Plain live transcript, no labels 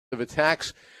of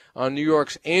attacks on New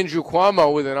York's Andrew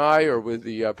Cuomo with an eye or with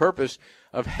the purpose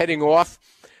of heading off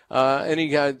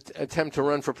any attempt to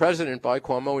run for president by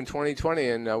Cuomo in 2020.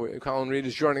 And Colin Reed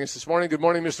is joining us this morning. Good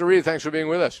morning, Mr. Reed. Thanks for being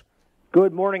with us.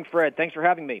 Good morning, Fred. Thanks for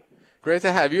having me. Great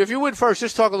to have you. If you would first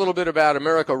just talk a little bit about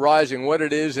America Rising, what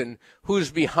it is and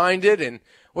who's behind it and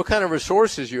what kind of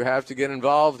resources you have to get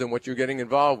involved and what you're getting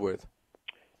involved with.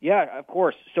 Yeah, of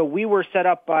course. So we were set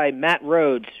up by Matt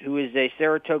Rhodes, who is a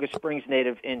Saratoga Springs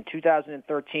native, in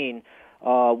 2013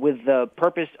 with the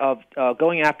purpose of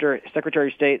going after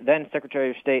then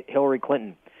Secretary of State Hillary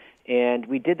Clinton. And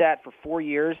we did that for 4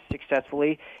 years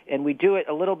successfully, and we do it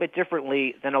a little bit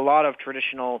differently than a lot of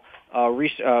traditional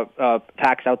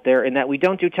PACs out there in that we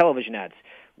don't do television ads.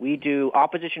 We do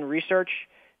opposition research.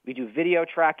 We do video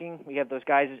tracking. We have those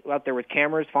guys out there with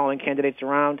cameras following candidates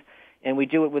around. And we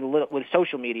do it with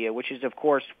social media, which is, of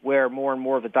course, where more and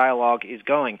more of the dialogue is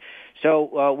going.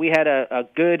 So we had a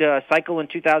good cycle in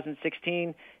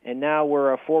 2016, and now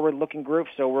we're a forward-looking group,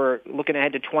 so we're looking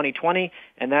ahead to 2020,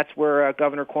 and that's where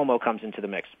Governor Cuomo comes into the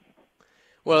mix.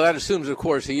 Well, that assumes, of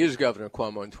course, he is Governor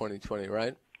Cuomo in 2020,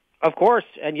 right? Of course,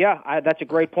 and that's a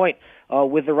great point.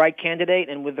 With the right candidate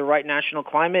and with the right national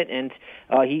climate, and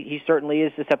he certainly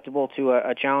is susceptible to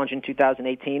a challenge in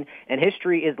 2018, and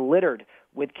history is littered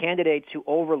with candidates who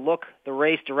overlook the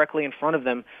race directly in front of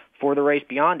them for the race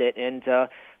beyond it, and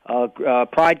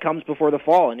pride comes before the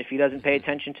fall, and if he doesn't pay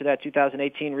attention to that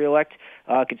 2018 reelect,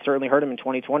 it could certainly hurt him in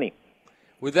 2020.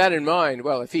 With that in mind,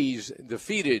 well, if he's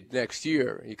defeated next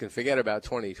year, you can forget about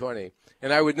 2020.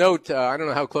 And I would note, I don't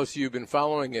know how closely you've been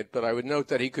following it, but I would note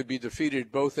that he could be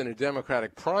defeated both in a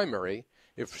Democratic primary,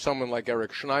 if someone like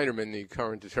Eric Schneiderman, the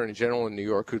current Attorney General in New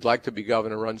York, who'd like to be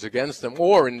governor, runs against him,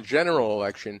 or in the general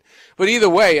election. But either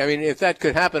way, I mean, if that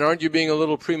could happen, aren't you being a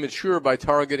little premature by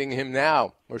targeting him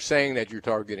now, or saying that you're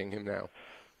targeting him now?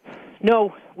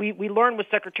 No, we learned with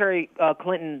Secretary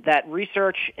Clinton that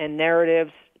research and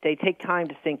narratives, they take time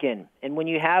to sink in. And when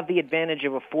you have the advantage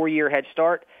of a 4-year head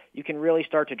start, you can really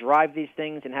start to drive these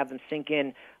things and have them sink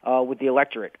in with the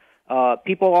electorate.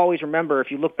 People always remember,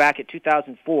 if you look back at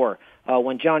 2004,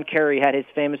 when John Kerry had his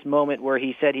famous moment where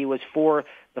he said he was for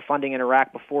the funding in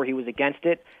Iraq before he was against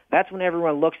it, that's when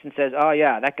everyone looks and says, oh,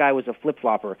 yeah, that guy was a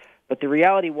flip-flopper. But the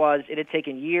reality was it had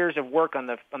taken years of work on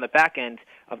the back end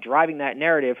of driving that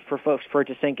narrative for folks for it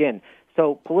to sink in.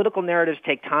 So political narratives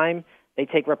take time. They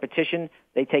take repetition,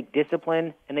 they take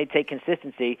discipline, and they take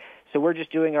consistency. So we're just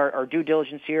doing our due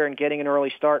diligence here and getting an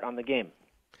early start on the game.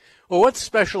 Well, what's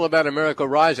special about America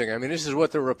Rising? I mean, this is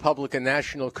what the Republican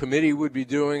National Committee would be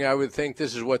doing. I would think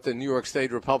this is what the New York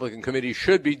State Republican Committee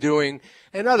should be doing,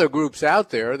 and other groups out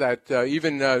there that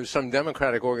even some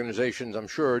Democratic organizations, I'm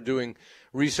sure, are doing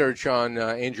research on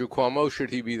Andrew Cuomo, should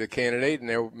he be the candidate, and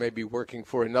they're maybe working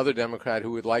for another Democrat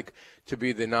who would like to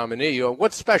be the nominee.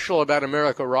 What's special about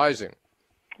America Rising?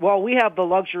 Well, we have the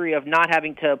luxury of not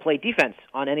having to play defense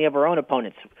on any of our own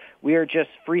opponents. We are just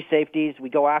free safeties. We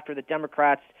go after the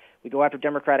Democrats. We go after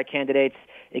Democratic candidates.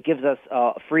 It gives us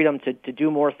freedom to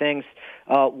do more things.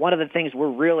 One of the things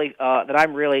that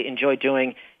I'm really enjoy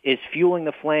doing is fueling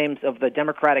the flames of the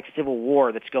Democratic civil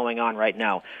war that's going on right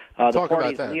now.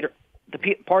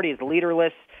 The party is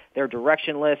leaderless. They're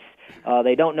directionless.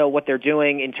 They don't know what they're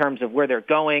doing in terms of where they're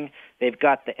going. They've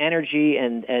got the energy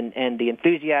and the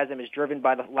enthusiasm is driven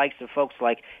by the likes of folks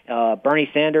like Bernie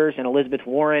Sanders and Elizabeth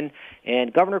Warren.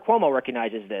 And Governor Cuomo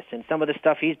recognizes this. And some of the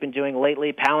stuff he's been doing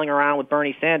lately, palling around with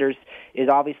Bernie Sanders, is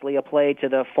obviously a play to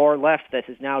the far left that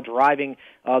is now driving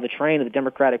the train of the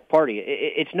Democratic Party.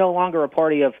 It's no longer a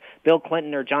party of Bill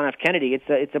Clinton or John F. Kennedy.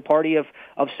 It's a party of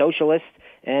socialists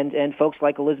and folks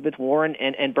like Elizabeth Warren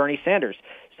and Bernie Sanders.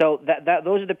 So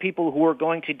those are the people who are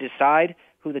going to decide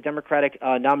who the Democratic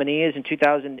nominee is in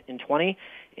 2020,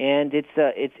 and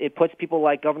it puts people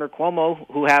like Governor Cuomo,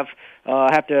 who have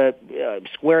to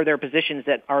square their positions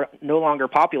that are no longer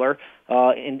popular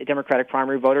in Democratic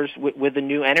primary voters with the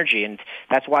new energy, and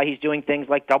that's why he's doing things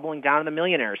like doubling down on the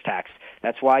millionaires tax.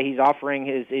 That's why he's offering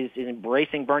is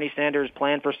embracing Bernie Sanders'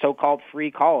 plan for so-called free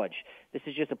college. This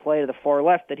is just a play to the far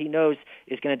left that he knows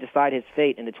is going to decide his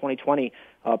fate in the 2020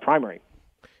 primary.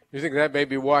 You think that may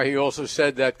be why he also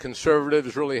said that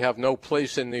conservatives really have no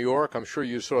place in New York? I'm sure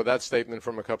you saw that statement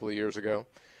from a couple of years ago.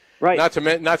 Right. Not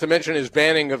to mention his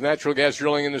banning of natural gas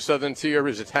drilling in the Southern Tier,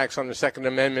 his attacks on the Second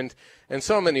Amendment, and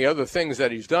so many other things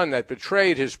that he's done that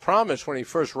betrayed his promise when he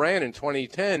first ran in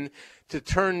 2010 to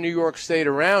turn New York State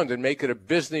around and make it a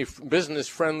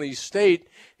business-friendly state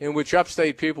in which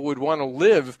upstate people would want to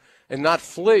live and not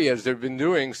flee as they've been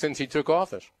doing since he took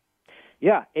office.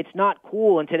 Yeah, it's not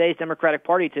cool in today's Democratic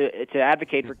Party to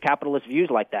advocate for capitalist views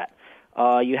like that.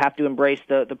 You have to embrace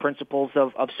the principles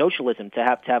of socialism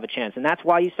to have a chance. And that's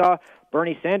why you saw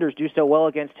Bernie Sanders do so well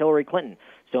against Hillary Clinton.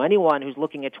 So anyone who's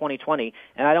looking at 2020,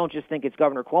 and I don't just think it's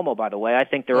Governor Cuomo, by the way. I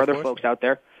think there are other folks out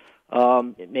there.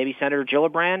 Maybe Senator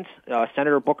Gillibrand,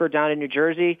 Senator Booker down in New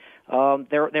Jersey.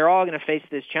 They're all going to face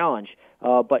this challenge.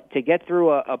 But to get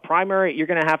through a primary, you're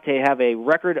going to have a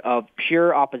record of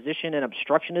pure opposition and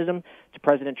obstructionism to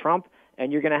President Trump,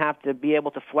 and you're going to have to be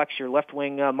able to flex your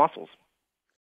left-wing muscles.